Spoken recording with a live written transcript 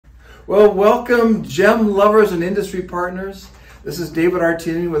Well, welcome gem lovers and industry partners. This is David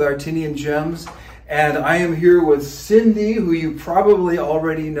Artinian with Artinian Gems, and I am here with Cindy, who you probably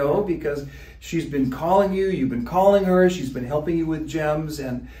already know because she's been calling you, you've been calling her, she's been helping you with gems,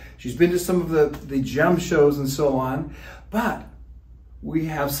 and she's been to some of the gem shows and so on. But we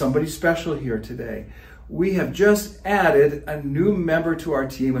have somebody special here today. We have just added a new member to our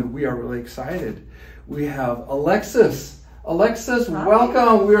team, and we are really excited. We have Alexis. Alexis, hi.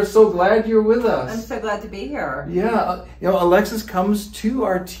 Welcome. We are so glad you're with us. I'm so glad to be here. Yeah, Alexis comes to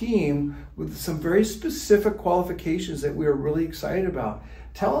our team with some very specific qualifications that we are really excited about.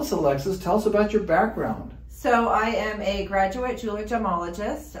 Tell us, Alexis, tell us about your background. So I am a graduate jeweler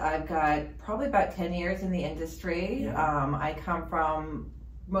gemologist. I've got probably about 10 years in the industry. Yeah. I come from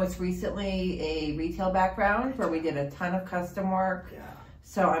most recently a retail background where we did a ton of custom work. Yeah.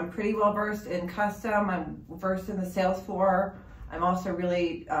 So I'm pretty well versed in custom. I'm versed in the sales floor. I'm also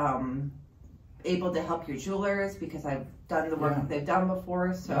really able to help your jewelers because I've done the work that they've done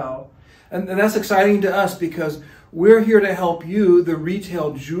before. So, and that's exciting to us because we're here to help you, the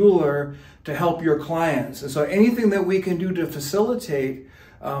retail jeweler, to help your clients. And so anything that we can do to facilitate,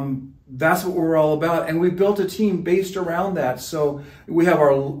 that's what we're all about. And we built a team based around that. So we have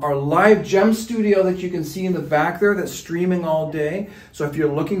our live gem studio that you can see in the back there that's streaming all day. So if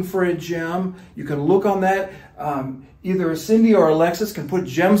you're looking for a gem, you can look on that. Either Cindy or Alexis can put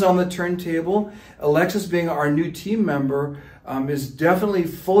gems on the turntable. Alexis, being our new team member, is definitely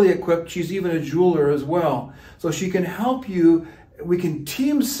fully equipped. She's even a jeweler as well. So she can help you. We can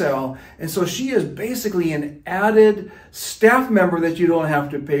team sell, and so she is basically an added staff member that you don't have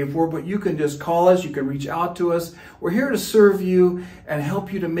to pay for, but you can just call us, you can reach out to us. We're here to serve you and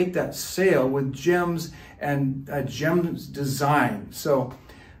help you to make that sale with gems and gems design. So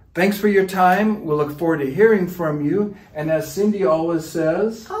thanks for your time. We'll look forward to hearing from you, and as Cindy always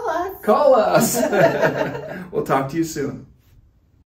says, call us. Call us. We'll talk to you soon.